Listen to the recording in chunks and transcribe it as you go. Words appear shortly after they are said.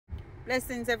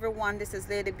Blessings everyone, this is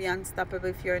Lady B Unstoppable.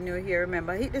 If you're new here,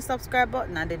 remember hit the subscribe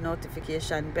button and the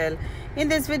notification bell. In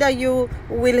this video you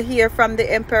will hear from the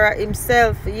Emperor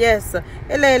himself. Yes,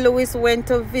 L.A. Lewis went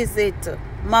to visit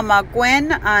Mama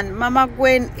Gwen, and Mama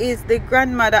Gwen is the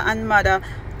grandmother and mother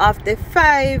of the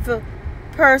 5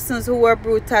 persons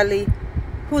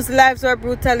whose lives were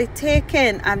brutally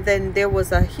taken, and then there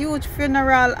was a huge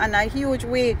funeral and a huge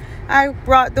wake. I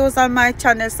brought those on my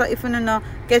channel, so if you don't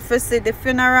get to see the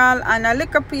funeral and a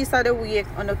little piece of the wake,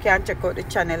 you can check out the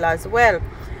channel as well.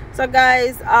 So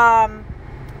guys,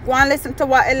 go and listen to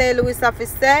what L.A. Lewis have to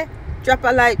say. Drop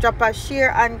a like, drop a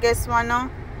share, and guess what now?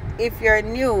 If you're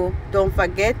new, don't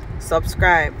forget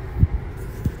subscribe.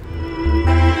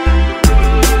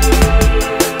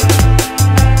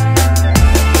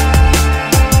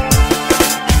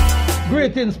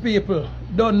 Greetings, people.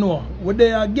 Don't know. We're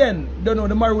there again. Don't know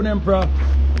the Maroon Emperor.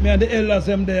 Me and the elders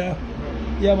them there.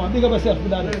 Yeah, man. Big up yourself for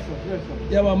that. Yes, sir. Yes, sir.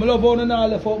 Yeah, man. I love how they now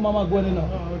left out Mama Gwen, you know.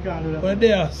 Oh, we can't do that. We're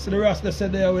there. So the rest they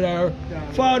said there with our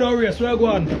father race. Where go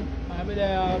on? I'll be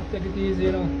there. Take it easy,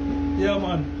 you know. Yeah,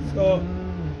 man. So,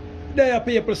 there,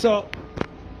 people. So,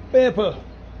 people.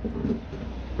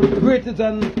 Greetings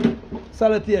and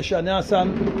salutation, yes,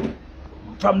 son.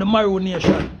 From the Maroon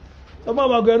Nation. So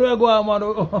Mama Gwen, where go on,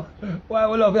 man? Why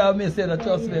we love you have me say that,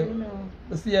 trust me.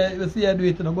 We see you do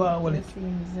it and go on with it.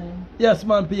 Yes,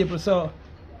 man, people. So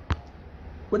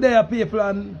we're there, people,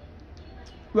 and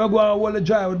we're going to hold the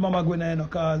joy with Mama Gwen, you know,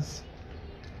 because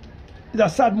it's a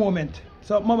sad moment.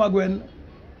 So Mama Gwen,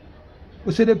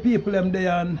 we see the people them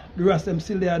there and the rest them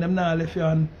still there and them now left here,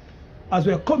 and as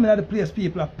we're coming at the place,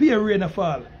 people, appear rain and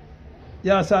fall.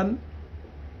 You understand?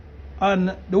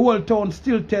 And the whole town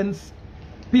still tense.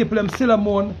 People them still a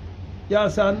moan, you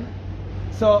understand?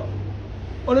 So,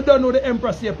 you don't know the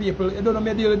Empress here, people. You don't know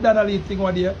me deal with Donnelly thing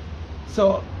over there.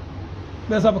 So,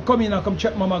 we just have to come in and come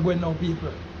check Mama Gwen now,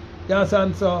 people. You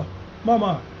understand? So,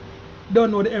 Mama, don't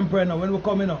know the Emperor now when we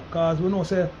come in now, because we know,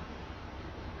 say,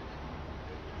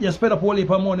 you spend up a whole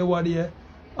heap of money over there.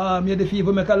 You the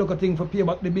people make a look at thing for pay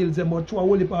back the bills, but through a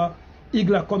whole heap of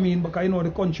eagle come in, because you know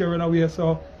the country run away,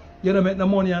 so you don't make the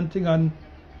money and thing, and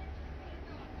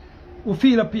we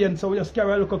feel a pain, so we just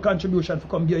carry a little contribution for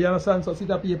come here. You understand? So, see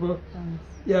the people? Thanks.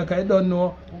 Yeah, because I don't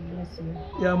know. God bless you.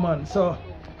 Yeah, man. So,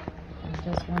 I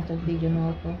just want to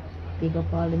big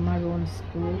up all the Maroon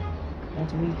school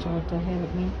that reach out to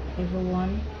help me.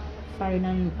 Everyone, foreign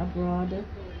and abroad.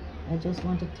 I just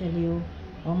want to tell you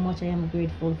how much I am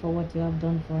grateful for what you have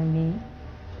done for me.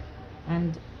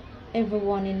 And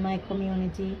everyone in my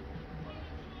community,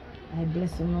 I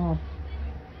bless you up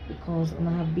because you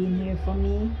have been here for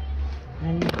me.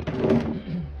 And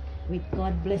with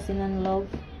God blessing and love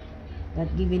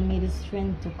that giving me the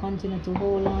strength to continue to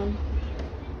hold on.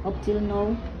 Up till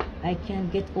now, I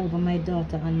can't get over my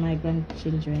daughter and my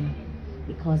grandchildren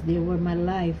because they were my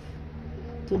life.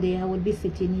 Today I would be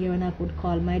sitting here and I could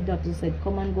call my doctor and said,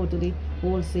 come and go to the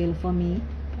wholesale for me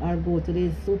or go to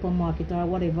the supermarket or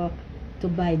whatever to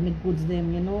buy me goods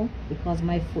them, you know, because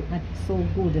my foot not so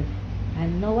good.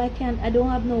 And now I don't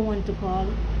have no one to call.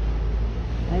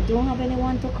 I don't have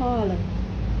anyone to call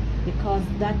because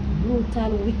that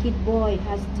brutal, wicked boy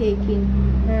has taken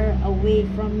her away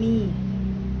from me.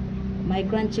 My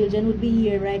grandchildren would be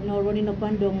here right now running up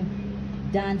and down,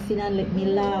 dancing and let me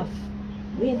laugh.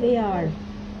 Where they are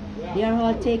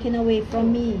all taken away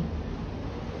from me.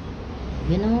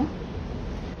 You know?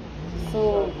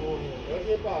 So,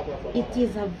 it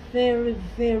is a very,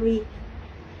 very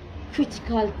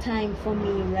critical time for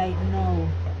me right now.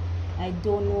 I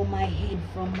don't know my head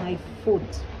from my foot.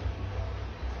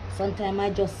 Sometimes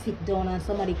I just sit down and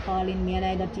somebody calling me and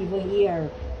I don't even hear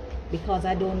because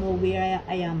I don't know where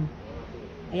I am.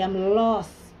 I am lost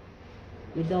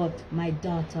without my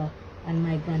daughter and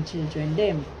my grandchildren,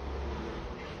 them.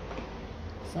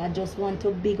 So I just want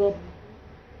to big up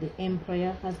the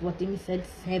Emperor, as what he said,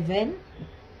 7,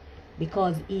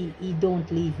 because he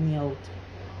don't leave me out.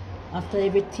 After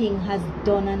everything has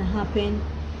done and happened,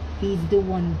 he's the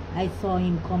one. I saw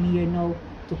him come here now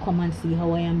to come and see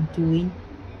how I am doing,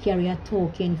 carry a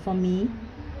token for me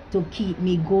to keep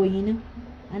me going,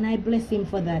 and I bless him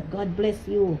for that. God bless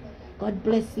you. God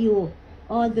bless you.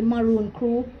 All the Maroon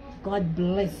crew, God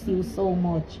bless you so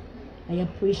much. I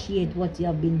appreciate what you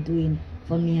have been doing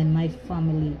for me and my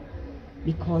family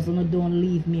because you don't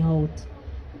leave me out.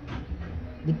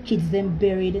 The kids them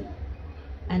buried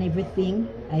and everything.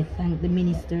 I thank the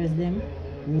ministers them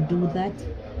who do that,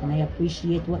 and I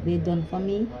appreciate what they done for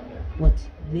me. But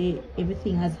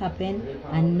everything has happened,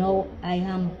 and now I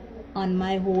am on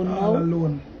my own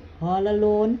now. All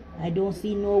alone. I don't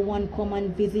see no one come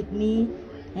and visit me.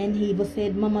 And he even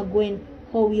said, Mama Gwen,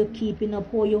 how you keeping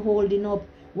up, how you holding up,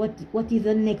 what is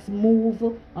the next move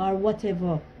or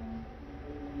whatever.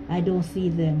 I don't see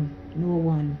them, no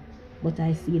one, but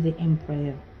I see the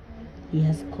Emperor. He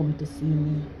has come to see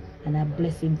me, and I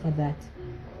bless him for that.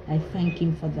 I thank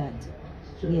him for that.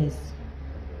 Yes,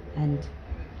 and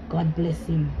God bless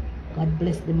him. God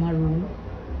bless the Maroon.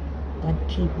 God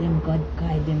keep them, God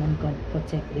guide them, and God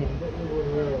protect them.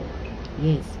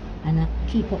 Yes, and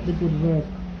keep up the good work,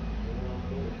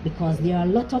 because there are a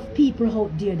lot of people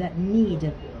out there that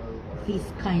need this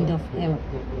kind of help.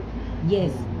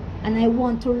 Yes, and I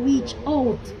want to reach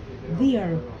out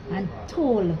there and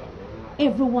tell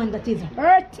everyone that is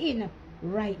hurting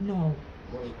right now,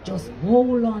 just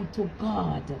hold on to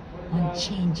God,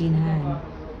 unchanging hand,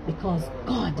 because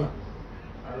God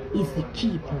is the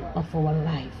keeper of our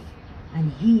life,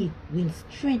 and he will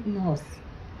strengthen us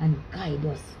and guide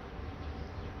us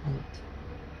and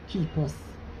keep us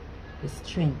the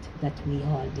strength that we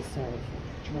all deserve.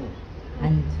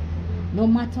 And no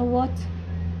matter what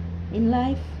in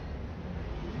life,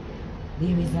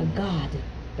 there is a God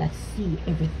that sees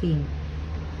everything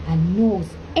and knows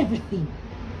everything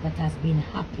that has been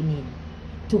happening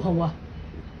to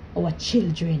our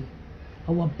children,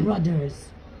 our brothers,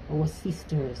 our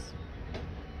sisters,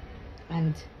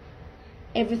 and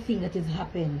everything that has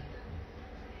happened.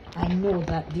 I know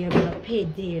that they're gonna pay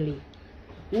daily.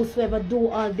 Whosoever do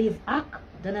all these acts,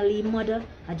 Donnelly mother,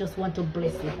 I just want to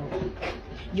bless you.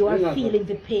 You are feeling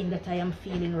the pain that I am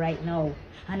feeling right now,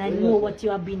 and I know what you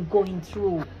have been going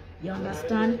through. You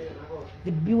understand?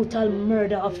 The brutal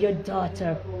murder of your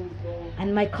daughter,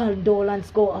 and my condolence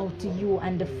go out to you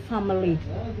and the family,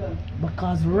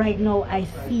 because right now I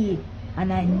see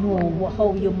and I know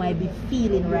how you might be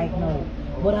feeling right now.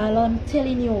 But all I'm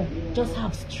telling you, just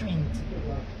have strength,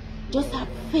 just have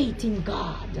faith in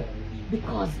God,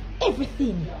 because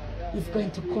everything is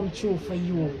going to come true for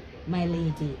you, my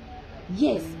lady.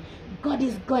 Yes, God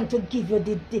is going to give you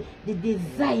the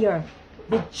desire,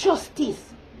 the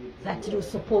justice that you're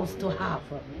supposed to have.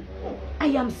 I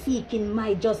am seeking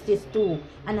my justice too,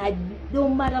 and no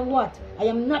matter what, I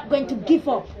am not going to give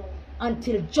up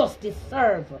until justice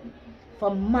serves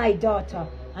for my daughter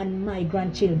and my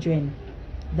grandchildren.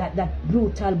 That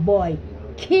brutal boy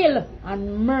kill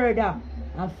and murder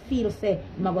and feel say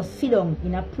I'm going to sit down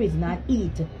in a prison and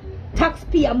eat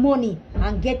taxpayer money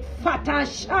and get fat and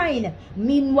shine.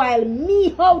 Meanwhile,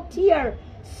 me out here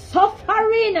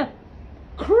suffering,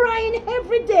 crying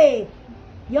every day.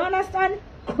 You understand?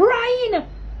 Crying.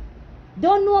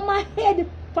 Don't know my head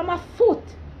from my foot.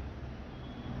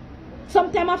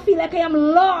 Sometimes I feel like I am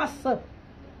lost.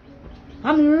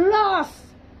 I'm lost.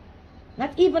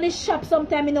 Not even the shop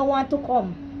sometimes I don't want to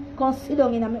come. Come sit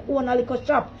down in my own little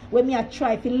shop where me I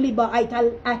try to liberate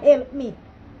I help me.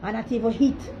 And not even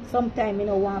hit sometimes I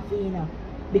don't want to, you know,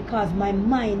 because my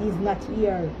mind is not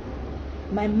here.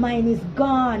 My mind is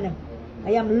gone.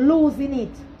 I am losing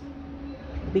it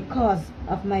because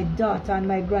of my daughter and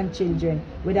my grandchildren,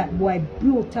 with that boy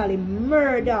brutally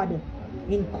murdered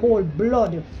in cold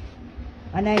blood.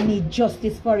 And I need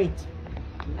justice for it.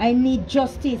 I need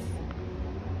justice.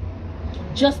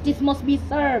 Justice must be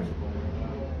served.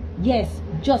 Yes,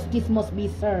 justice must be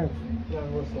served.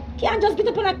 Can't just get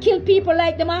up and kill people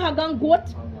like them and hog and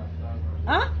goat.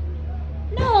 Huh?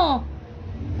 No.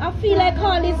 I feel like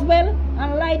all is well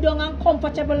and lie down and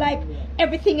comfortable, like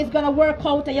everything is gonna work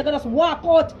out and you're gonna just walk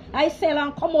out, I sell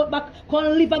and come out back, come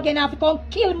live again and come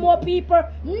kill more people.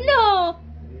 No.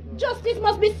 Justice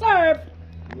must be served.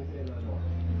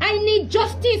 I need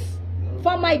justice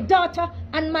for my daughter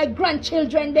and my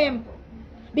grandchildren them.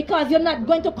 Because you're not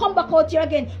going to come back out here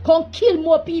again, come kill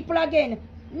more people again.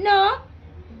 No.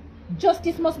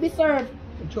 Justice must be served.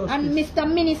 Justice. And Mr.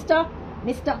 Minister,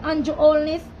 Mr. Andrew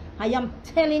Olness, I am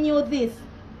telling you this.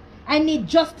 I need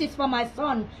justice for my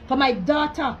son, for my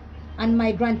daughter, and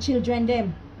my grandchildren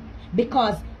them.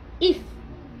 Because if you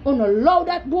don't allow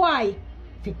that boy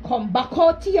to come back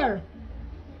out here,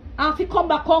 and if he come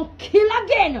back and kill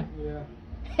again,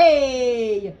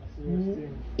 hey,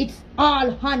 it's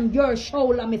all on your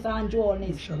shoulder, Mr. Andrew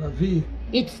Olness.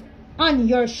 It's on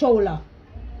your shoulder.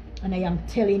 And I am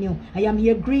telling you, I am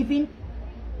here grieving.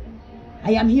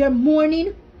 I am here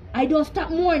mourning. I don't stop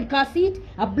mourning, because see it?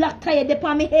 A black tire up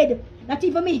on my head. Not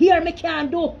even me here me can't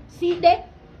do. See it there?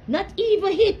 Not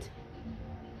even hit.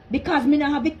 Because me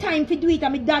not have the time to do it.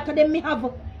 And my daughter them me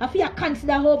have. I feel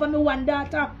consider over me one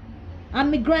daughter.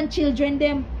 And my grandchildren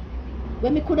them.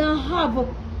 When me couldn't have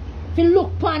to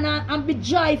look upon and be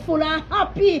joyful and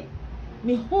happy.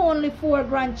 Me only 4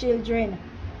 grandchildren.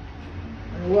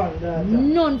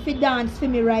 None for dance for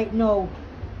me right now.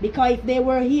 Because if they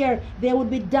were here, they would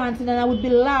be dancing and I would be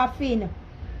laughing.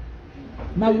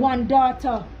 My one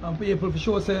daughter. And people for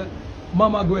sure say,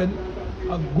 Mama Gwen,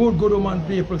 a good woman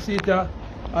people, see it her.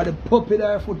 And the puppy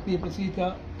there foot people, see it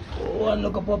her. One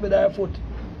look a puppy there foot.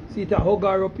 See it her, hug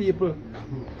her up people.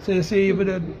 So you see even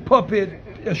the puppy,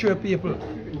 you show people.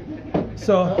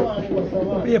 So,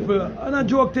 people, and a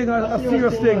joke thing, a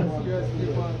serious thing.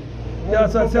 Yeah,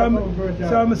 so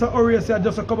Mr. Ori said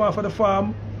just to come off of the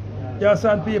farm. Yeah,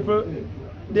 son, people,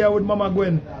 there with Mama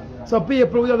Gwen. So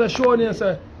people, we have shown you,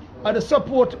 sir, and the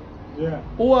support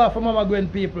who are for Mama Gwen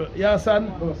people. Yeah,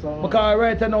 son? Because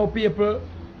right now, people,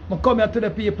 I come here to the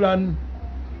people and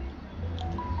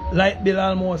light bill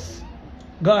almost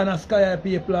gone a sky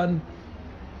people and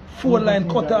phone line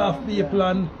cut off people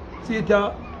and see it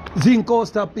zinc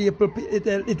coaster people,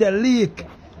 it a leak.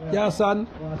 Yeah, son?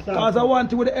 Because I want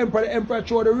to with the Emperor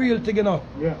show the real thing, you know.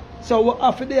 Yeah. So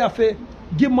after they have to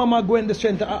give Mama Gwen the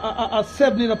strength,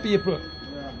 7 people.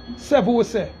 7 we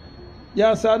say.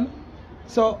 Yeah, son?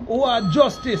 So who are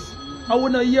justice? I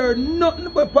wouldn't hear nothing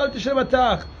but politicians ever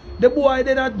talk. The boy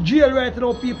they not jail right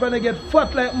now, people, and they get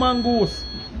fat like mangoes.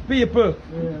 People.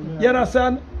 You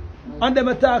understand? And them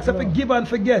attacks if you give and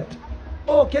forget.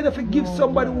 Oh, can you forgive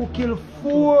somebody who killed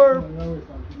 4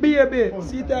 baby?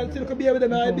 See that little baby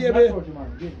them, baby.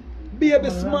 Baby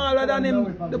smaller than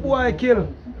him, the boy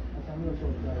kill.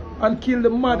 And kill the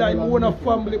mother in own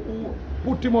family who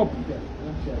put him up.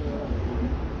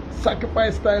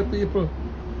 Sacrifice style people.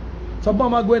 So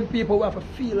Mama Gwen people will have to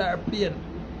feel her pain.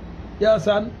 Yeah,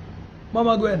 son?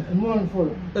 Mama Gwen.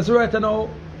 It's right now.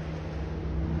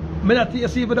 I not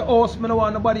see even the house, I don't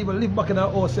want nobody even live back in the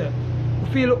house. I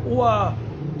feel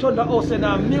turn the house in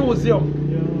a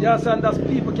museum. Yeah, son, that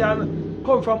people can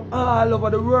come from all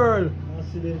over the world.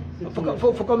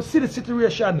 For come see the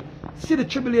situation, see the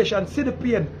tribulation, see the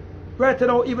pain. Right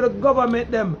now, even the government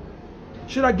them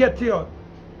should have get here.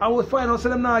 And we find out so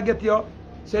them not get here.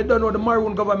 So you don't know the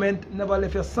Maroon government never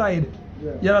left your side.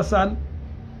 Yeah. You understand?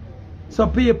 So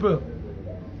people,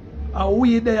 are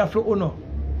we there for UNO?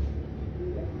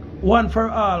 One for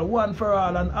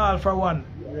all, and all for one.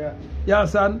 Yeah. You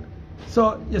understand?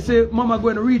 So you see, Mama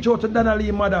going to reach out to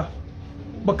Donnelly mother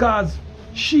because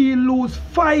she lose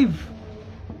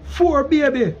 4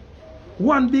 baby,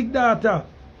 1 big daughter.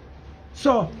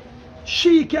 So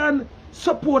she can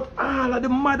support all of the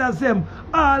mothers them,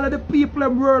 all of the people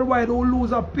them worldwide who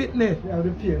lose a pitney. Yeah,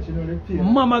 the pain, she know the pain.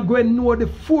 Mama Gwen know the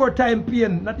 4-time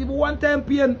pain, not even 1-time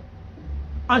pain.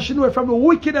 And she know it from the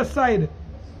wickedest side.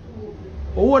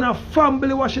 One a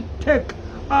family what she take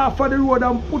off of the road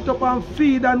and put up and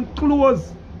feed and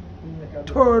clothes.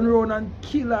 Turn around and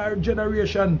kill her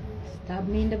generation. Stab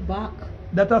me in the back.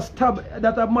 That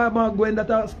a Mama Gwen, that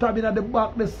a stabbing at the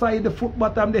back, the side, the foot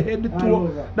bottom, the head, the toe.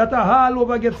 That a all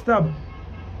over get stabbed.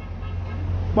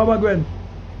 Mama Gwen.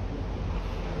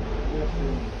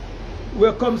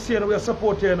 We'll come see and we'll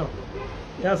support you, you know.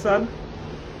 Yes, son?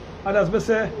 And as we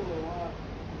say,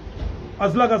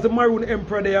 as long as the Maroon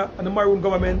Emperor there and the Maroon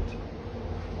government,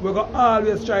 we're going to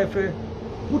always try to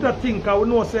put a thinker. We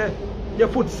know say your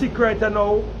foot sick right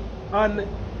now and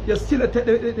you still take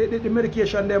the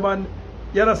medication them and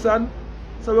you understand?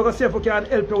 So we're going to see if we can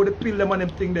help you with the pill them and them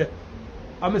thing there.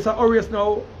 And Mr. Orius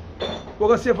now, we're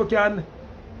going to see if we can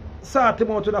sort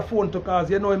him out with a phone too, because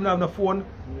you know him not have no phone.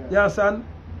 Yeah. You understand?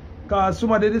 Because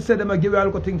somebody did say them will give you a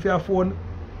little thing for your phone.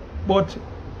 But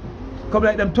come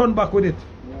like them turn back with it.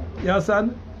 Yeah. You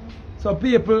understand? So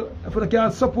people, if they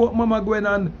can support Mama Gwen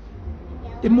and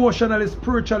emotionally,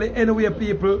 spiritually, anyway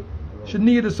people, she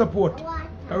need the support.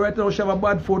 Right now she have a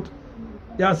bad foot.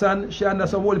 You understand? She under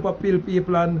some whole heap of pill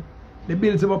people and the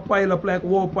bills will pile up like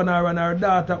war on her and her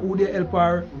daughter who they help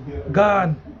her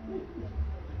gone.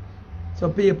 So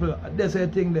people, that's a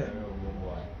thing there.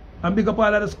 And big up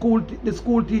all of the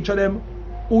school teacher them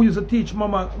who used to teach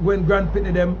Mama Gwen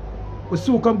grandpitney them. We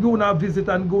soon come go on a visit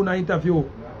and go on an interview.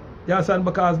 You understand?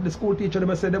 Because the school teacher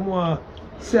them say them want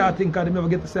to say a thing because they never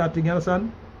get to say a thing, you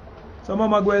understand? So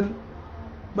Mama Gwen,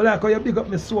 but like how you big up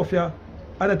Miss Sophia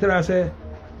and I tell her say,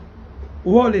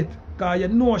 hold it, because you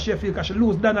know she feel because she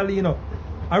lose Donnelly, you know.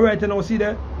 And right now, see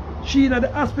there, she in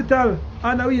the hospital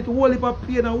and I eat a whole heap of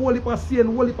pain, a whole heap of stain,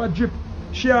 a whole heap of drip.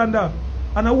 She under.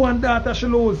 And I want daughter she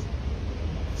lose.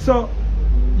 So,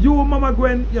 you Mama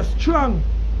Gwen, you're strong.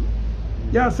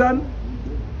 You understand?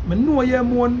 I know you're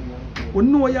mourn. We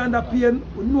know you're under pain.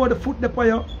 We know the foot there for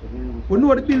you. We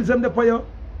know the bills them there for you.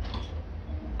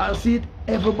 I see it,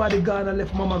 everybody gone and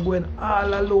left Mama Gwen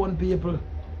all alone, people.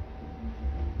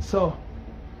 So,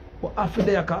 but after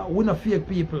that, we're not fake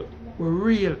people. We're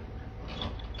real.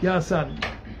 You understand?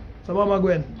 So Mama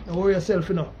Gwen, don't worry yourself,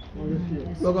 you know.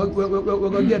 We're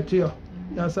going to get to you.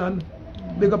 You understand?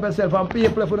 Big up yourself and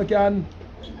people if you can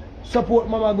support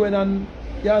Mama Gwen and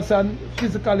you understand,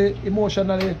 physically,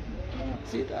 emotionally.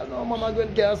 See that no Mama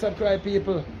Gwen can't cry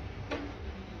people.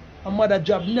 A mother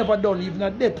job never done, even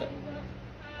a death.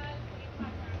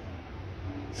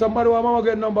 Somebody want Mama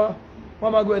Gwen number?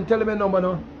 Mama Gwen, tell me number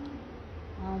now.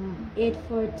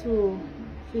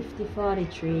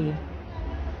 842-5043.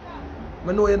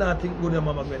 I know you're not think good,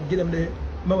 Mama Gwen. Give them the,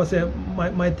 Mama say,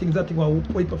 my things that thing will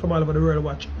wait from all over the world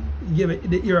watch. Give it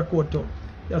the era code too.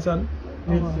 You understand?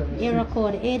 Era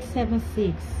code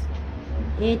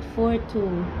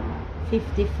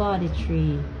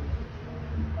 876-842-5043.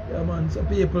 Yeah, man. So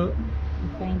people,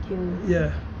 Thank you.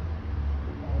 yeah.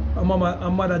 A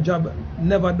mother job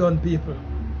never done people.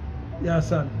 You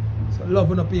understand? So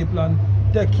loving the people and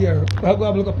take care. I'll go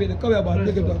have a look up in the come here, man.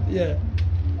 Look it up. Yeah.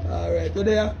 Alright, you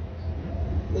there?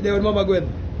 You there with Mama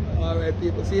Gwen? Alright,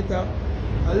 people, see it now?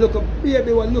 And look up,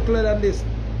 baby one look like than this.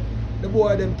 The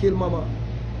boy them kill mama.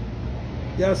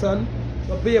 You understand?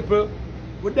 So people,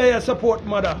 we there support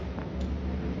mother.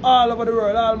 All over the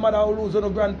world, all mother who lose on the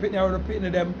grandparent or the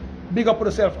pitney them. Big up for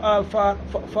yourself, all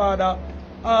father,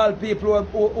 all people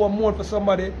who mourn for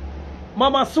somebody.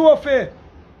 Mama Sophie,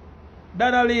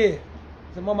 Dana Lee.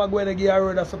 So Mama Gwen give her a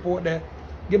word of support there.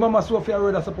 Give Mama Sophie a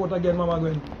word of support again, Mama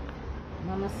Gwen.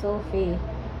 Mama Sophie,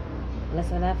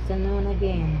 blessed afternoon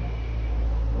again.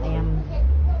 I am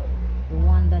the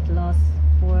one that lost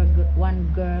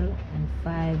one girl and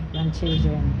 5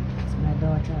 grandchildren. It's my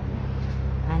daughter.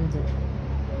 And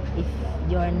if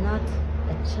you're not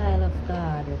a child of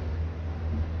God,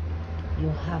 you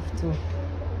have to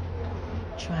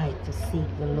try to seek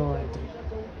the Lord.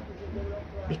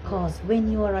 Because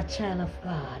when you are a child of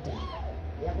God,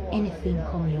 anything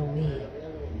come your way,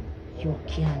 you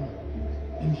can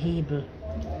enable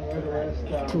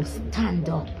to stand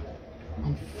up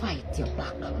and fight your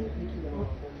battle.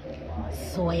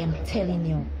 So I am telling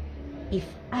you, if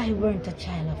I weren't a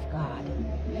child of God,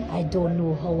 I don't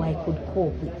know how I could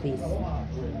cope with this.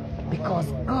 Because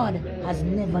God has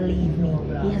never leave me.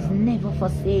 He has never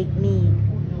forsake me.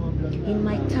 In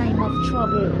my time of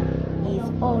trouble, He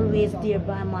is always there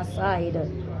by my side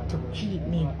to keep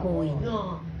me going.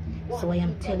 So I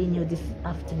am telling you this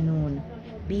afternoon,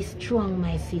 be strong,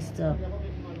 my sister.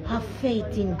 Have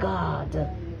faith in God,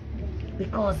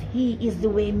 because He is the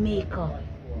way maker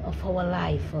of our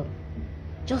life.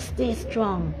 Just stay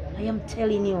strong. I am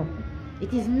telling you,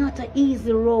 it is not an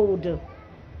easy road.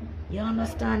 You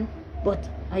understand? But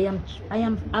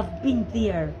I've been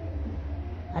there,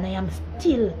 and I am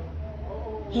still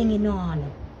hanging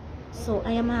on. So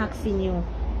I am asking you,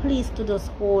 please to just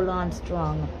hold on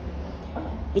strong.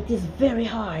 It is very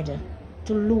hard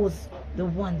to lose the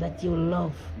one that you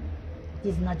love. It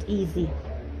is not easy.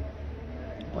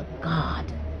 But God,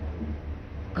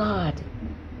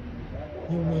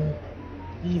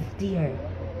 He's there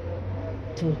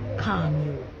to calm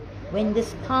you. When the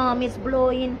storm is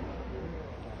blowing,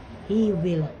 He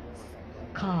will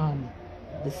calm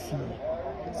the sea.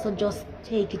 So just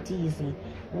take it easy,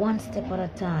 one step at a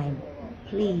time.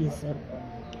 Please,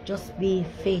 just be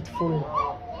faithful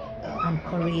and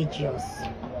courageous.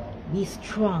 Be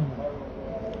strong.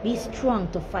 Be strong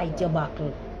to fight your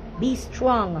battle. Be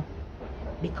strong,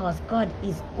 because God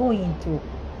is going to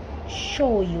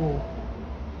show you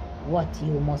what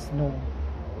you must know.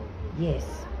 Yes,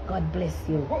 God bless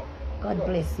you. God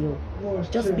bless you.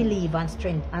 Just believe and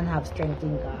have strength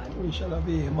in God. We shall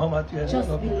be, Mama. Just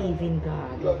believe in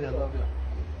God. Love you.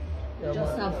 Yeah,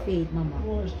 just man. have faith, Mama.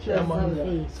 Yeah, Just man. have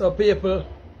faith. So people,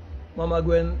 Mama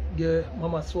Gwen give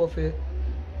Mama Sophie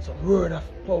some word of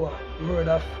power, word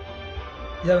of,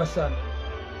 you understand?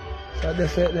 So they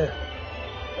say it there.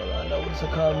 Hold on, that was a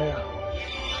call me.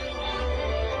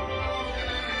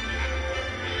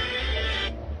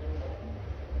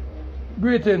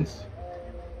 Greetings.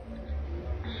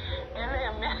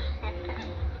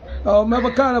 Oh, I have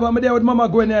a call about me there with Mama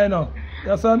Gwen here, you know.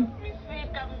 Your son?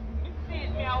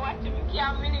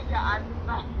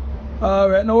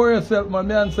 Alright, no worry yourself, man.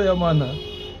 Me answer you, man.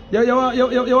 You want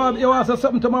to say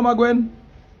something to Mama Gwen?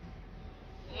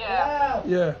 Yeah.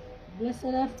 Yeah. Blessed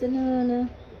afternoon.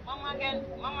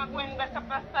 Mama Gwen, back up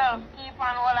yourself. Keep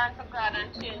on holding to God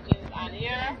and changing and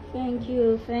here. Thank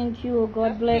you.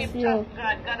 God bless Keep you. trust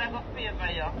God. God will favor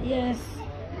you. Yes.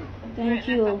 Thank Greatness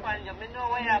you. upon you. I know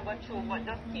where you go through, but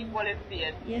just keep holding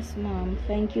faith. Yes, Mom.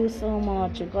 Thank you so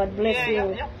much. God bless Yeah,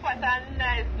 you. you're fat and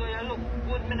nice, though you look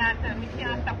good. Me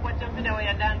can't stop watching you video where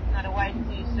you're dancing on the white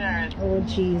t-shirt. Oh,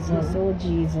 Jesus.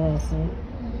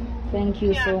 Thank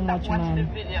you so much, Watch the man.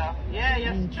 video. Yeah,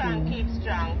 you're Thank strong. you. Keep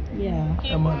strong. Yeah.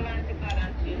 Keep Yeah, man. holding to God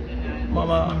and changing.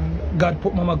 Mama, God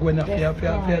put Mama Gwen up here,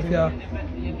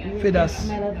 Yes, feed us,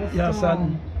 Smell of the your storm,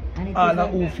 son. and all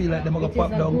that who feel like them are going to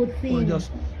pop down, will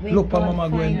just look for Mama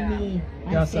Gwen. Me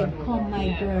and Yes, said, sir. come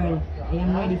my girl, I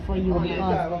am ready for you,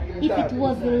 because if it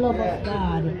was the love of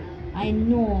God, I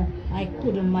know I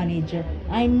couldn't manage.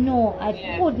 I know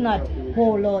I could not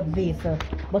hold out this,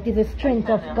 but it's the strength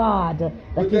of God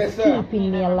that is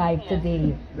keeping me alive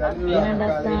today. You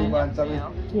understand?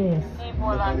 Yes. Keep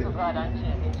hold on to God and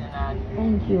change it, you know.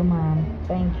 Thank you, ma'am.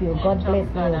 Thank you. God bless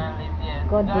you.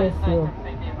 God bless you.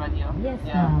 Yes,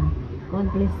 ma'am.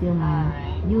 God bless you,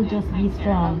 ma'am. You just be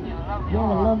strong. Yeah,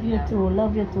 love you too.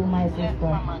 Love you too, my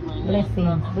sister.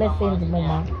 Blessings. Blessings,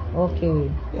 mama.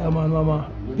 Okay. Yeah, man,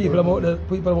 Mama. People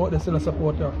about the still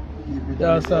support her.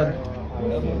 Yeah, son.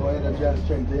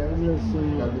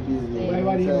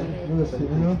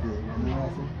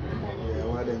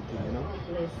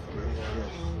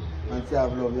 And say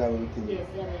have love, you have everything. You know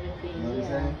what I'm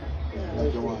saying?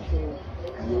 That's the one.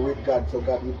 And you're with God, so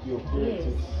God with you. Yes.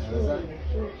 You understand?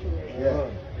 Yeah.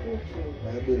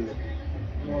 And you build it.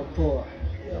 More power.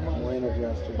 More energy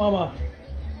and strength. Mama,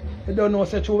 you don't know,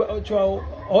 say, through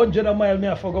 100 miles, me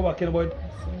I forgot back in, but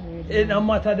it no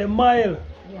matter the mile.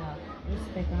 Yeah.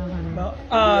 Respect and honor.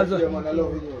 As, Yeah, man, I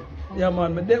love you. yeah,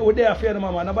 man, but we're there for you,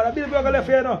 Mama. Nobody believe we're going to left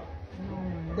here, no?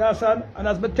 Yeah, son. And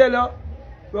as I tell you,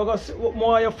 we're going to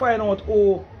more you find out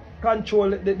who control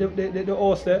the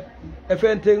horse there. If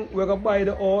anything, we're going to buy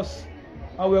the horse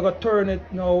and we're going to turn it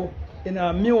now in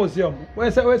a museum.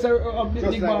 Where's the Just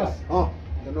big like boss? that. Oh,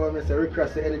 you know what I say?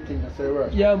 Request anything, I say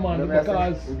right. Yeah, man, You know what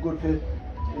I say? because- it's good for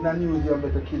in a museum,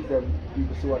 better kids them,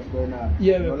 people see what's going on.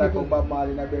 Yeah, you know, but like people- how Bob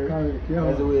Marley in a berry. Yeah.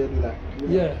 That's the way you do that. You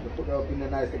know, Yeah. They put it up in the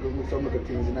nice, they could do some little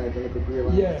things in it, like a grave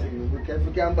and Yeah. everything. If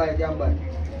you can buy, you can buy.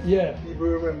 Yeah, People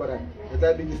remember that.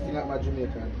 That's the biggest thing at my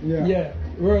Jamaica. yeah,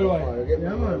 You worldwide. get me Yeah,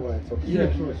 man. worldwide. So Yeah.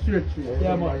 Straight.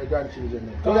 Yeah, man. Your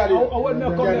grandchildren. I wouldn't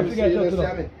have come here to get you to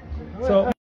that.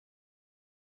 So,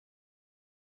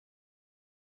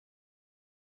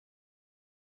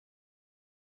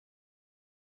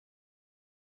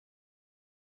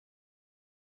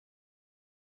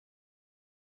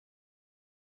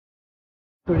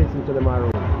 To listen to the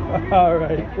Maroon. all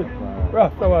right.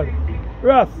 Rasta one.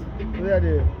 Ras, Where are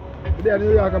they? They are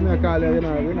New York, I'm going to call you, you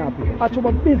know, we're not people. I told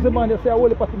my busy man, you say, I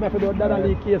only put me for the Dada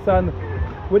Lee case and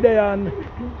we're there and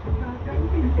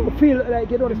I feel like,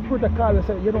 you know, the spirit of call,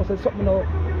 say, you know, say something, you know,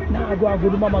 nah, go and go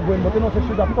to Mama Gwen, but you know, say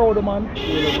she's a proud man.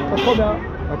 So come here,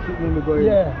 I keep him going.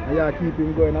 Yeah. And yeah, keep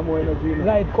him going. I'm more energy. You know.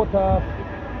 light cut off,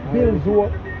 bills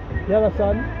up, you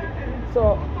understand?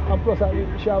 So, and plus,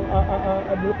 she have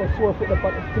a little sore foot,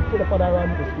 stick to the father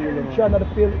and she had the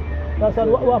pill. That's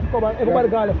what we have to come and everybody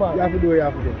got the fast. You have to do what you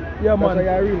have to do. Yeah, man. That's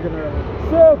why you're real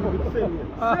general. Save!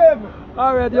 Save!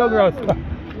 Alright, young Rasta.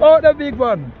 Oh, the big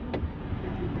one.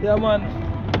 Yeah, man.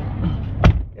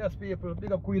 Yes, people.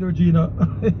 Big up Queen Regina.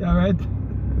 Alright?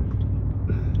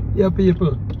 Yeah,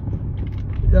 people.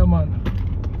 Yeah, man.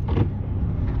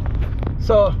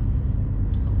 So,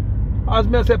 as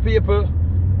me say, people,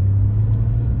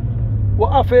 we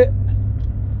have to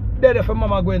there for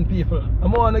Mama Gwen, people.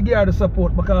 I'm want to give her the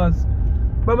support because,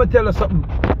 let me tell you something.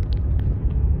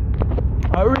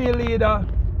 A real leader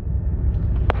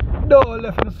don't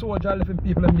left in the soldier, left in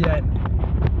people in behind.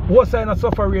 What sign of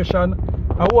sufferation,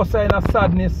 and what sign of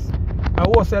sadness, and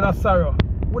what sign of sorrow.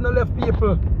 We don't left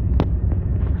people.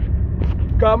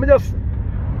 Because I just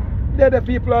there the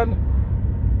people and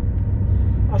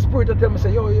a spirit to tell me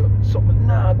say, yo, something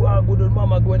nah go on good with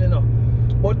Mama Gwen, you know.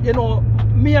 But you know,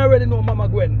 me already know Mama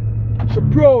Gwen. She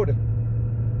proud.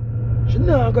 She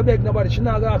not gonna beg nobody, she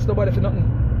not gonna ask nobody for nothing.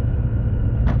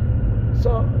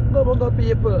 So, go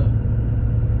people.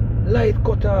 Light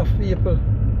cut off people.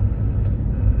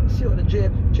 See how the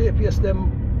JPS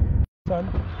them son.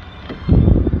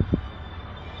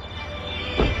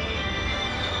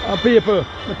 And people,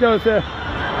 I tell you say,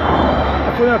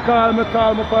 if you call me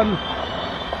upon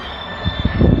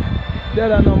the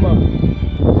other number.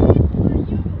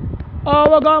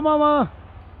 Oh, we got Mama.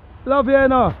 Love you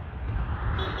now.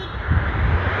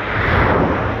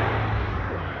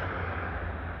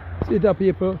 See the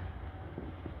people.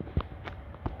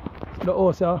 The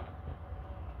horse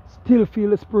still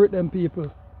feel the spirit them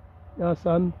people. You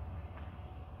understand?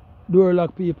 Door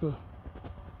lock people.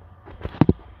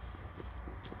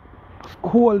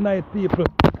 Cold night people.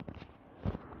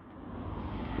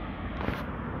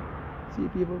 See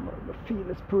people, feel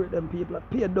the spirit them people.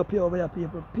 Paid up here over here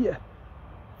people.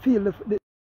 Feel the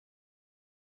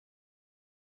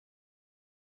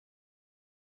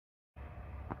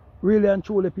really and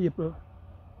truly people.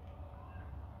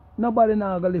 Nobody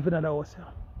now gonna live in that house here.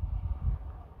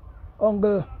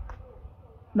 Uncle,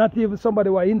 not even somebody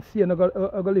who are insane are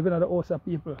gonna live in that house of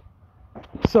people.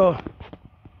 So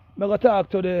I'm going to talk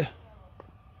to the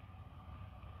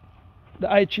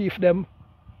high chief them,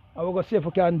 and we're going to see if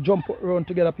we can jump around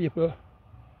together people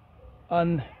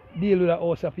and deal with the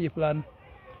house of people and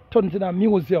turn it in a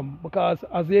museum, because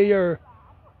as you hear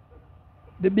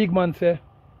the big man say,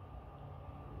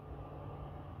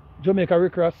 Jamaica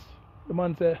Rick Ross, the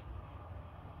man say,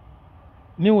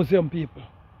 museum people.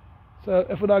 So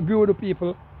if you don't agree with the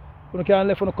people, you can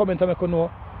left on a comment and make you know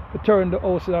to turn the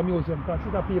house in a museum. Because see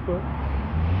the people,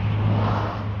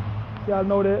 see all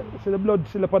now see the blood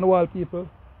still up on the wall people.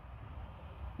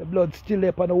 The blood still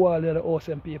up on the wall there, the house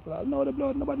and people. All know the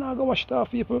blood, nobody now go wash it off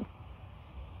people.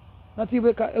 Not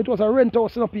even, it was a rent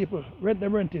house, you know, people. Rent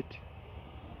it.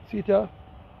 See it here?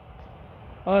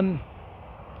 And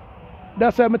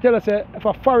that's why I tell you, say, if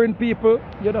a foreign people,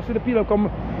 you just see the people come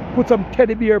put some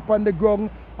teddy bear upon the ground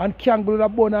and kangle the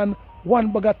bone and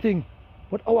one bag of thing.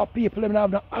 But our people don't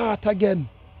have the heart again.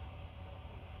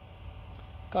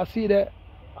 Because see that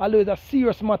always a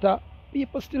serious matter,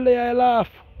 people still there laugh.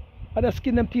 And they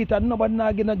skin them teeth and nobody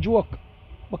not getting a joke.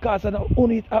 Because of the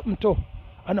only it happened to.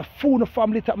 And the food the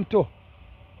family it happened to.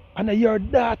 And your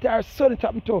daughter or son it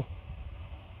happened to.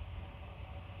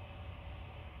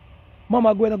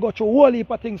 Mama going to go through a whole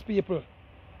heap of things, people.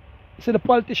 You see the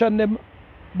politician them,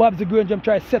 Babsy Grange them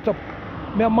try to set up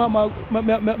me and Mama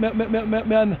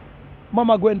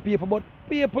Gwen people, but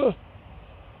people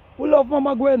who love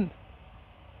Mama Gwen.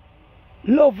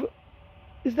 Love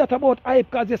is not about hype,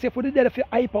 because they say if we did that for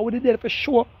hype or we did that for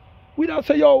show, we don't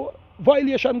say yo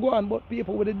violation go on, but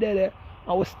people with the there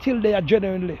I was still there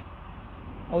genuinely.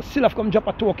 I was still have come drop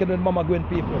a token with Mama Gwen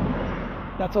people.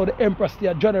 That's how the Emperor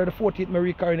stay January the 14th, me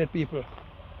reincarnate people.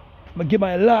 I give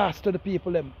my last to the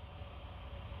people them.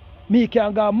 Me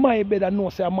can't go on my bed and know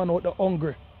say a man out the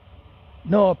hungry.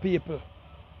 No people.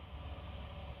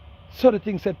 So the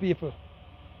thing said people.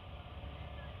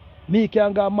 Me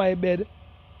can't go on my bed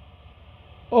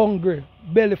hungry,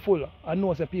 belly full, and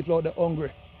know say people out there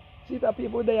hungry. See that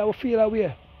people there will feel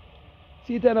away.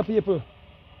 See that people.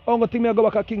 Only thing I go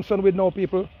back to Kingston with now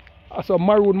people. I some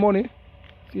maroon money.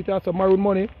 See that some maroon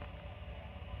money.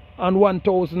 And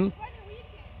 1,000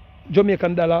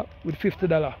 Jamaican dollar with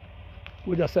 $50.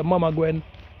 We just say Mama Gwen,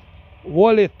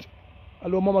 wallet.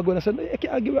 Hello Mama Gwen. I said, I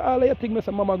can't give you all of your things. I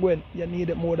said, Mama Gwen, you need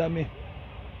it more than me.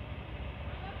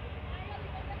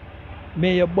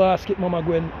 May your basket, Mama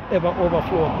Gwen, ever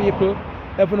overflow. People,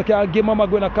 if you can give Mama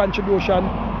Gwen a contribution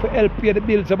for help pay the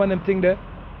bills and them thing there.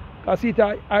 Because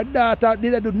our daughter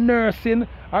did do nursing,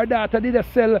 our daughter did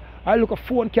sell, I look a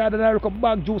phone card and I look a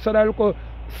bag juice and I look a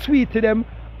sweet to them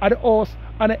at the house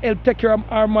and I help take care of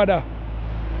our mother.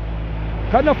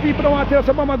 Because enough people don't want to tell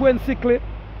us Mama Gwen sickly.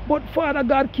 But Father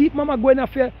God keep Mama Gwen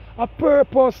a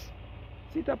purpose.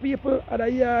 See the people at the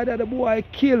yard that the boy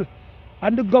kill.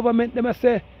 And the government them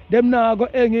say them now go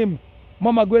hang him.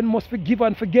 Mama Gwen must forgive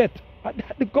and forget. And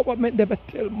the government them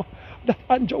tell that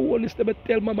Andrew Wallace them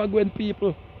tell Mama Gwen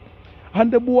people.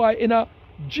 And the boy in a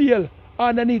jail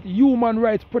underneath human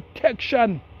rights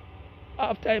protection.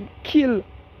 After him kill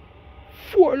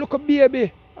 4 little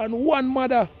baby and 1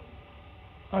 mother.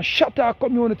 And shut our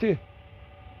community.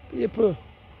 People.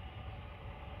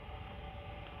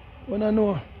 We don't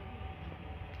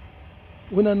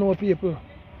know people.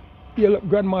 Your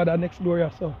grandmother next door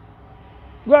here, so.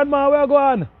 Grandma, where you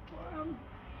going?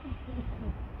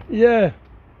 Yeah.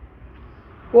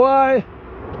 Why?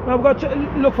 I've got to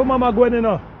look for Mama Gwen, you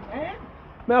know. Eh?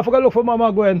 I forgot to look for Mama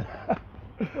Gwen.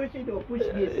 Push it up, push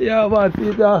this. Yeah, man,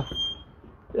 Peter.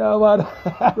 Yeah, man.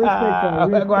 Respect,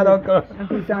 respect. Uncle. And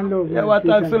peace and love. Yeah, what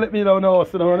time so let me know now,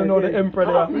 so I want to know the Emperor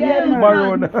there. Yeah, man.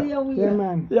 Maroon. Yeah,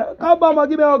 man. Yeah, come Mama,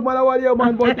 give me a hug, man. I want you,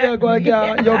 man, but you're going to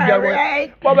get young girl.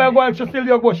 Right. Mama, you're going to still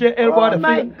young, but she elbow Oh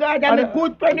my God, I'm a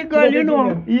good funny girl, you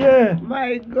know. Yeah.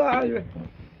 My God.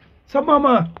 So,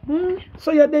 Mama,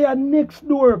 so you're there next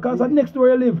door, because next door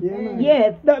you live. Yeah, man.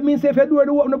 Yes. That means if you door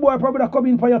the open, the boy probably come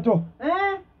in for you too.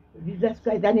 Eh? Jesus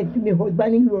Christ, and if my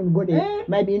husband in run go there,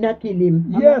 maybe not kill him.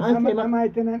 Yes. Am I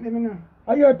tenant, let me know.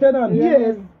 Are you a tenant?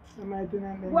 Yes. Am I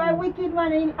tenant? Why wicked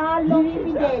man in all love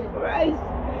him dead? Christ.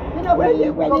 You know When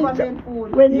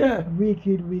when Yeah.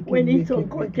 Wicked. when his son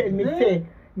come tell me say,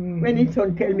 when his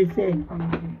son tell me say,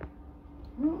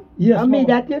 Yes, I mean Mama.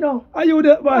 that you know. Are you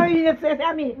that Why man? you say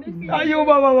I mean? Are you,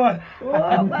 Mama, man?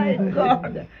 Oh my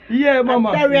God. Yeah, Mama.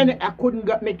 I'm sorry, I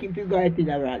couldn't make him to go at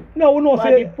funeral. No, no, But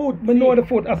say, the foot me know sick. the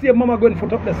foot. I see a Mama going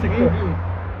foot up the sick too.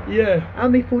 Yeah.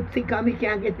 And my foot sick and me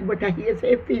can't get it, but I hear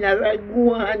say funeral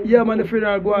go on. Yeah, man, the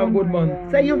funeral go on good, man.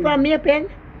 So you from Maypen?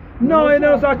 No, you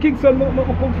know, so Kingston,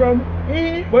 I come from.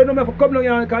 Eh? But you know, I have to come down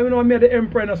here because you know I made the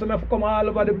Emperor, so I have to come all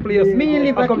over the place. Me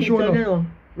live I at come show Kingston, you you. know.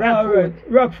 Alright,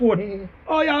 Rockford.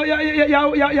 Oh,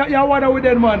 yeah, what with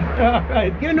them, man?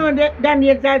 Right. You know that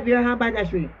Daniel Xavier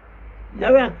Haberdashery?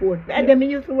 The Rockford. And them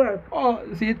used to work. Oh,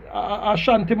 see,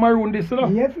 Ashanti Maroon this, you know?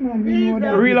 Yes, man, we know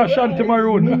that. Real Ashanti We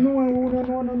Maroon.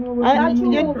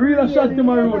 know. Real Ashanti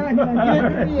Maroon.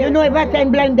 You know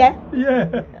Everton Blender?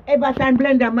 Yeah. Everton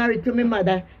Blender married to my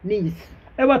mother, niece.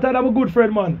 Everton, I'm a good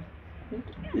friend, man.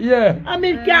 Yeah. I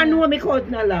mean, can't know me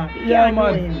cousin a lot. Yeah, Can't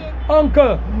know man. him.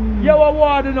 Uncle, you are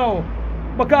what now?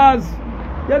 Because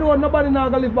you know nobody now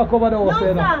gonna live back over the house.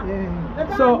 No, Now. sir.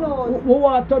 Yeah. So we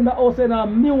want to turn the house in a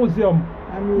museum.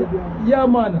 Yeah,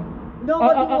 man.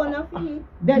 Nobody wanna feed.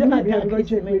 That's my Yeah, go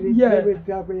check with it. Yeah. With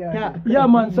Papa, yeah. Yeah,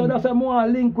 man. So that's why I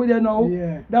want to link with you now.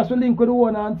 Yeah. That's the link with the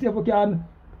owner and see if we can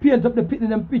paint up the pit in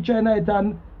them picture in it,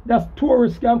 and that's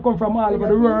tourists can come from all over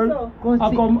the world. And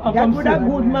come That's a see.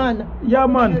 good man. Yeah,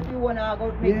 man. If you wanna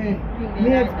go make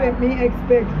Yeah. Me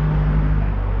expect.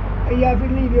 You have to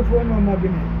leave your phone number,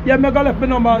 give me. Yeah, me go left my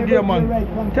number and Yeah, give you, man. right,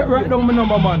 one Take right down my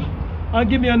number, man. And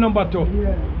give me a number too.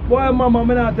 Yeah. Boy, mama,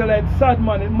 me not tell you, it's sad,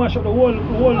 man. It mash up the whole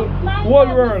world. Every time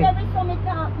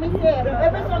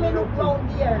I look round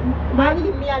here, man,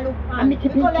 give me a look. And I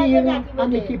keep Because it like here, that,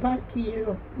 and I keep her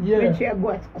here. Yeah. When she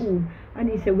go to school, and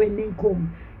he say when they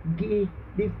come, give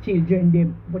the children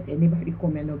them, but anybody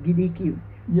come and not give the kids.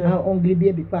 Yeah. And only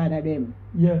baby father them.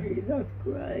 Yeah. Jesus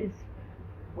Christ.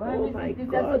 Well, Oh this my is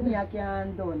just God. something I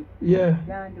can't do. Yeah.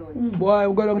 Can't do. Boy,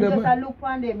 I'm going Just a there. look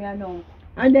on them, you know.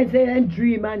 And then say and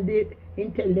dream and they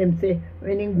tell them say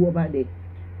when they go over there,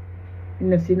 you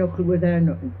no see no clothes or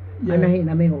nothing. Yeah. And I in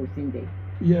my house in there.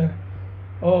 Yeah.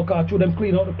 Oh, God, should them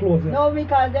clean out the clothes. Yeah. No,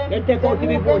 because them. They take out the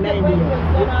before 9 days.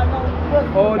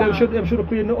 Oh, them should have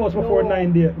cleaned the house before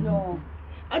 9 days. No.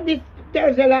 And this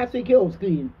Thursday last week your house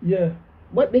clean. Yeah.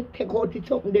 But they take out the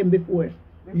something them before.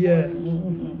 Yeah.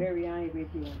 Very angry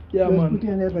with you. Yeah, Just man. put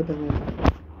your name better,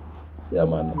 man. Yeah,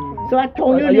 man. So I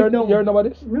told you You're this now. number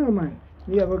this? No, man.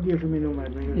 You have to give me number.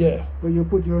 Man. Yeah. But you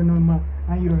put your number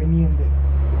and your name there.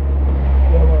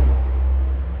 Yeah, man.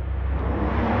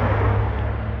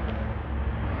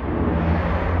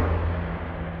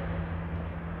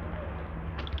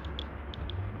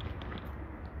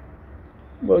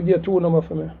 Well, get two number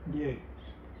for me. Yeah.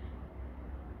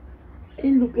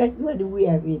 It look like what we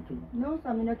are waiting. No, sir,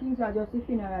 I think so. Just a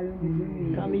funeral when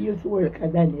you Come used to work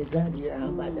at Daniel Xavier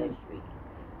and Mother Street.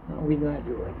 And we know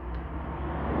do it.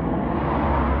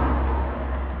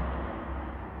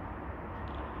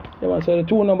 Yeah, man. So the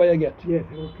two number you get. Yes,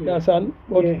 okay. Yeah, son.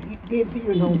 But Yeah, give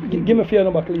you know. give me fear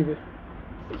number, Clevie.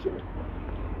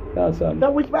 Yeah, son.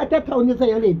 So which part of town you say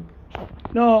you live?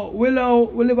 No, we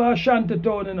live in Ashanti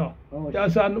town, you know. Oh, Yeah,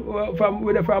 son.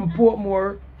 We're from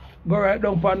Portmore, go right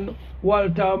down from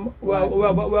Waltham. We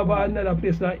have another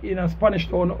place in a Spanish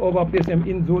town over a place named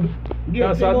Inzud. Yeah,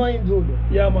 Yes, you son. know in Zulu.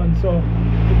 Yeah, man. So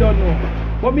we don't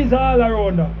know. But means all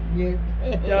around there. Yes.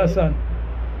 Yeah, son.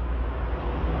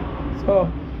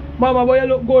 So, mama, boy, you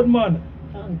look good, man.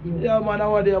 Thank you. Yeah, man,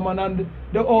 over there, man. And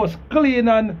the house clean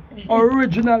and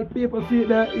original. People see it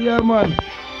there. Yeah, man.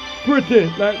 Pretty,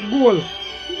 like gold.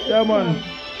 Yeah, man.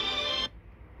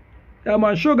 Yeah,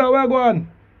 man. Sugar, where go on?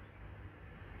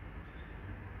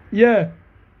 Yeah.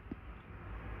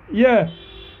 Yeah.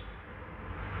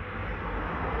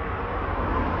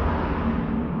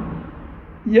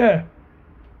 Yeah.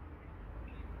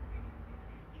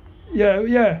 Yeah,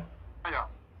 yeah.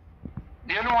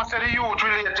 You know, say the youth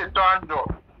related to Andrew.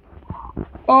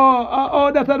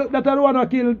 Oh, that's the one who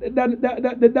killed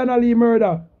the Donnelly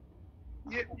murder.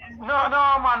 Yeah,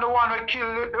 no, man, the one who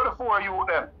killed the four youth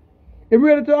them. It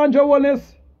related to Andrew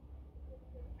Wallace?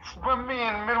 But me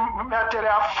tell you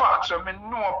a fact, so me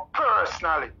know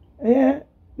personally. Yeah,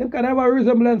 they can have a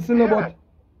resemblance still, but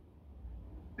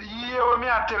Yeah, what me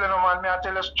I tell you, no, man, me I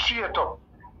tell you straight up.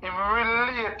 Him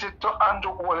related to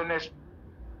Andrew Holiness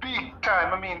big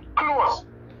time, I mean close.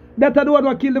 that's the one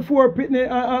who killed the four pitney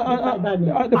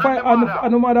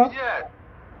and the mother. Yeah.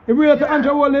 It related to Yeah.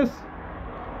 Andrew Wallace?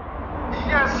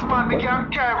 Yes, man, the gang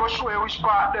can go show you which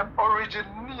part them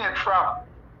originate from.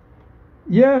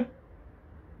 Yeah.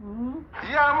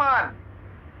 Yeah, man.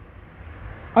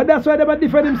 And that's why they might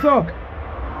defend him so.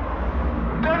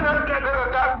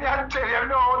 That me I tell you,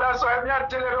 no, that's why me I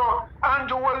tell you, no.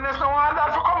 Andrew Holiness no want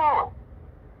that to come out.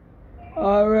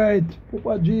 Alright.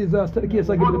 Papa Jesus, to the case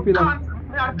I give the But pillar.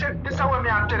 this is what me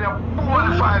I tell you,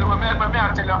 bonafide, what me I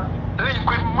tell you, link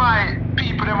with my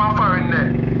people, them are foreign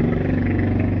there.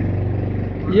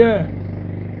 Yeah.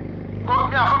 But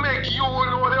me have to make you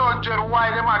know the 100 why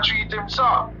them a treat him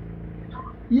so.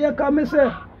 Yeah, come and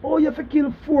say, oh, you have to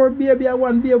kill 4 baby and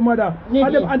 1 baby mother.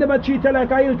 And them a treat you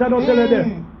like a Hilton, don't tell you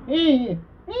them.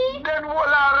 Then what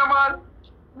are man?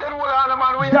 Then what all the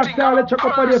man when you think Doctor, let's check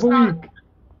up on you every week.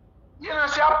 You know,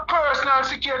 see a personal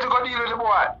security go deal with the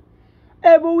boy.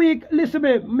 Every week, listen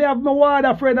me have my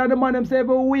water friend and the man them say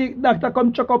every week doctor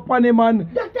come check up on him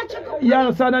and Doctor check up. you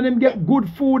understand and him get good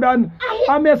food and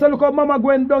me say look how mama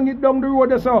going down the road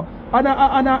there so and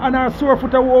a sore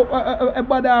foot a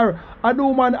bad her and the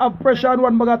woman have pressure and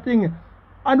one bag of thing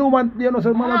and the woman you know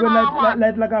so mama going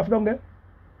like half down there.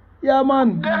 Yeah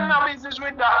man. Them no business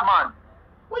with that man.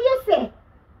 What you say?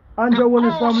 Andrew will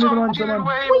his family the man so man.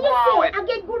 What you say? I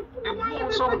get good food and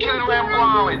everything. Some killing where I'm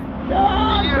going with.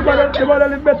 The man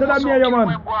live better than me, you man.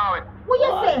 What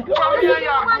you say? From here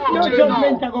you No go to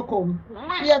judgment now. I go come.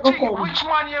 Which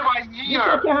man you ever hear?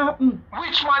 It can happen.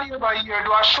 Which man you ever hear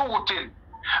do a shooting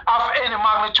of any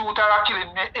magnitude or a killing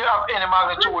of any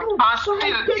magnitude and still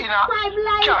in a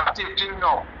captivity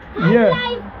now? Yeah.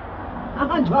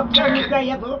 Check it.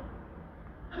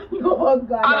 Oh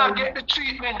God. And I get the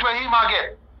treatment where him a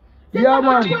get. Yeah Not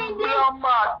man. even blood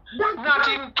bad. Not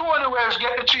even Tony Wells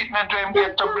get the treatment where him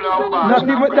get to blood bad.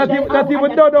 Not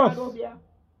even Dodos.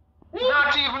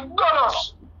 Not even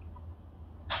Dodos.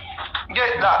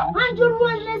 Get that. 100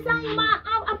 words less and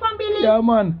a family. Yeah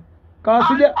man. Cause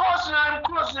see And the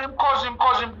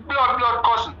cousin, blood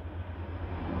cousin.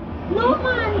 No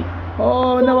man.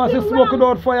 oh never see smoke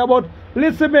without fire but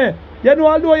listen me. You know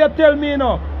although you tell me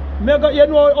now. Me go, you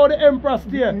know how the Emperor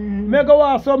stay. Me go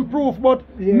want some proof, but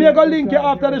me go link you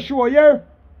after the show, yeah?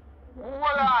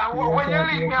 Hold on, when you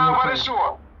link me after the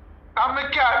show, I'm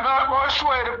going to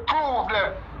show you the proof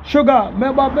them. Sugar,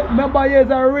 remember he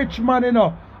is a rich man, you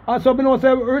know. And so me know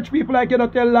say rich people like you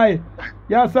don't tell lie.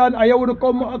 You understand? And you would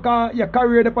come your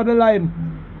career up on the line.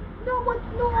 No, but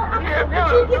no, I'm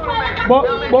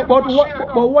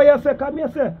But what you say, come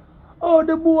here say, oh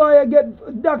the boy you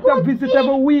get doctor visit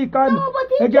every week and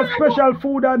you get special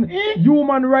food and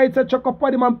human rights a check up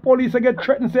on him and police you get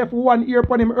threatened say for 1 year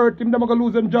upon him hurt him, them gonna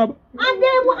lose him job. And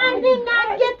then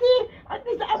not get it.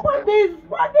 What is?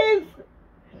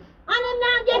 And then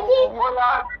not get it. Hold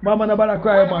on. Mama no bother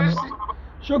cry man.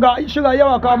 Sugar, you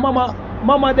walk cause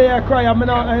mama there cry and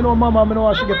I know mama, I know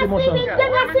how she get emotional.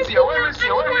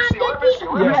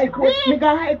 High court, make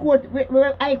a high court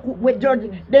with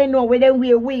judge. They know when they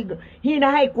wear wig. He in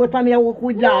a high court for me I work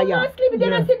with lawyer.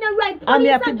 And me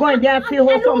have to go in there and see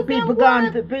how some people gone.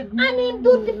 And him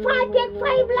do the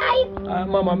 5 life.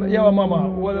 Mama, yeah mama.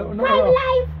 Well, 5 no,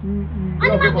 life. And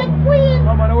him a get queen.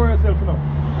 Mama, don't worry yourself now.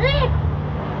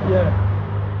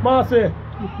 Yeah. Ma say,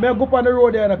 me go up on the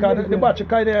road there because the battery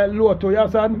kind of low too, you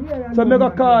understand? So me go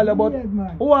call her, but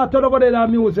who want to turn over there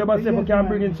and music and see if we can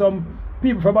bring in some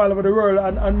people from all over the world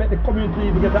and make the community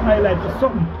even get a highlight for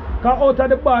something. Because out of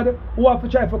the bad, who have to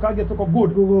try for can get to go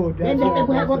good. Then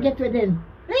we go get to them.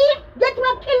 Get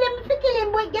to kill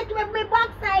him, boy. Get to my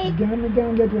backside.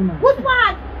 Can't get him, man. What's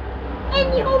what?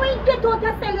 Anyhow, we get out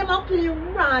and sell him out till you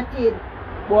rotted.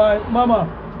 Boy, mama,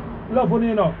 love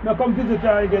you know. Me come visit you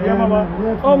again, yeah, mama.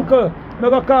 Yes, Uncle, me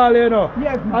go call you know.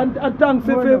 Yes, man. And thanks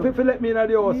for let me in the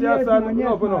house, Yes, yes, son. man, yes,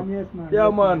 Love you know. man, yes, man, Yeah,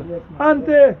 yes, man. man, yes, man.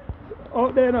 Auntie,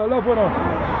 out there now, love you know.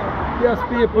 Yes,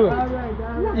 people. All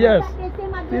right. Yes.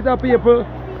 See the people.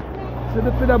 See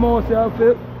the freedom house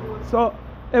here. So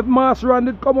if Master Rand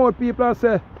did come out, people and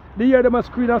say, they hear them a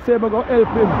screen and say, I'm going to help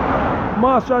him.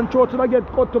 Master Rand church will get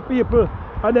cut to people.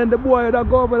 And then the boy that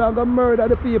go over there and go murder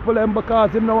the people and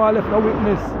because him now left a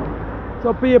witness.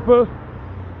 So people,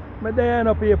 me there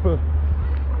no people.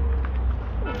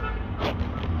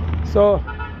 So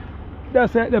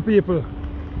that's it the people.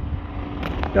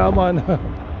 Yeah man.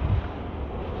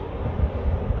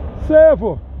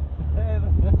 Safe.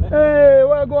 Hey,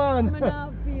 what go on?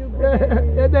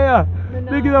 Yeah, there.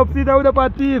 Big it up, sit down up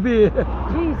on TV.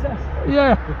 Jesus.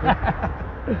 Yeah.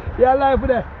 Yeah, live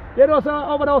there. You know, so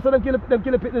over the house, them kill the pit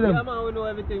them. Yeah, man, we know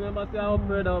everything. Remember, say how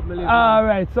further up me live.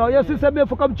 Alright, so your sister me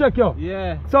for come check you.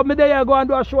 Yeah. So me there go and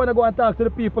do a show and go and talk to the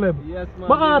people. Yes, man.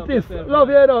 But artists, love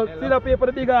you know. See the people,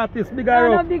 the big artists, big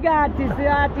arrow. Big artist, the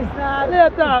artist.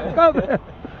 Later, come.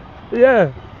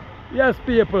 Yeah. Yes,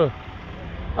 people.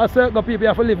 I say the people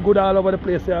have to live good all over the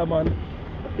place here, man.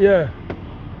 Yeah.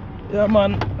 Yeah,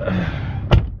 man.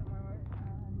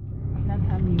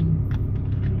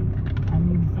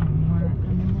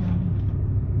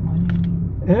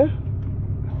 Yeah?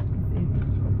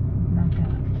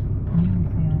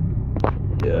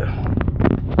 Yeah.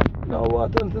 Now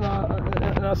what else?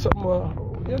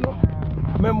 Something, you know,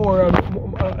 memorial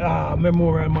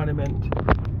monument.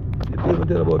 The people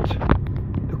tell about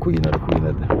the queen that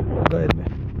guide me.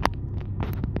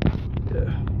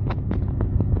 Yeah.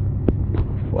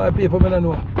 Why people may not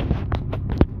know?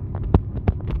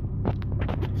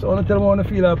 So I want to tell them how I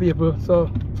feel of people. So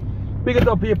big it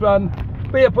up people and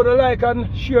People to like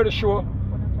and share the show.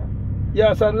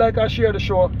 Yes, and like and share the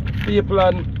show, people,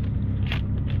 and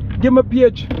give me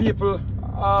page, people.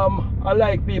 I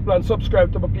like people and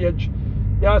subscribe to my page.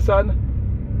 Yes, and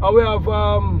we have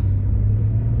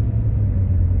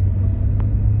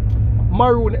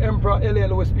Maroon Emperor LA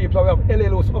Lewis people. We have LA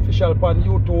Lewis official on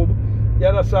YouTube. You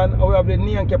understand? And we have the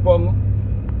Nian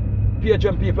Kepong page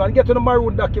and people. And get to the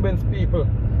Maroon documents, people.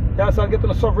 You understand? Get to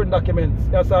the sovereign documents.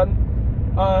 You understand?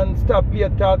 And stop pay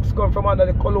tax, come from under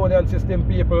the colonial system,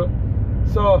 people.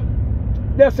 So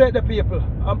that's it, the people.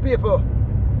 And people,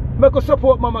 make us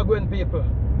support Mama Gwen, people.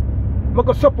 Make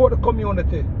us support the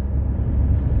community.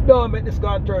 Don't make this go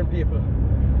and turn, people.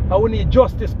 And we need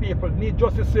justice, people. We need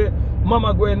justice to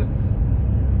Mama Gwen.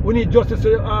 We need justice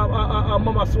to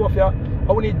Mama Sophia.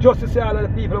 And we need justice to all of the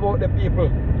people about the people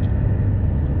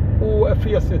who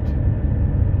face it.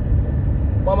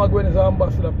 Mama Gwen is our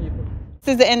ambassador, people.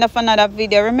 This is the end of another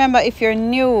video. Remember, if you're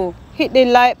new, hit the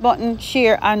like button,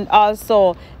 share, and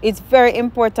also it's very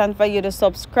important for you to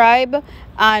subscribe.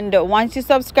 And once you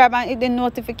subscribe and hit the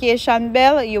notification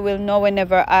bell, you will know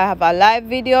whenever I have a live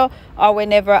video or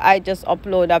whenever I just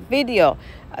upload a video,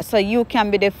 so you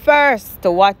can be the first to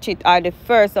watch it or the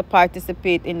first to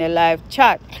participate in the live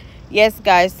chat. Yes,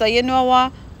 guys, so you know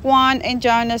what, go on,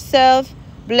 enjoy yourself.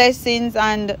 Blessings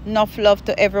and enough love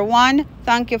to everyone.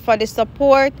 Thank you for the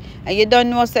support. And you don't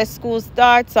know, say school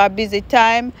starts, so a busy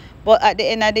time, but at the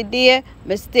end of the day,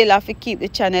 we still have to keep the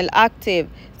channel active.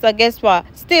 So guess what,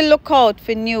 still look out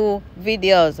for new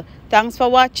videos. Thanks for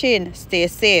watching. Stay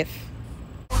safe.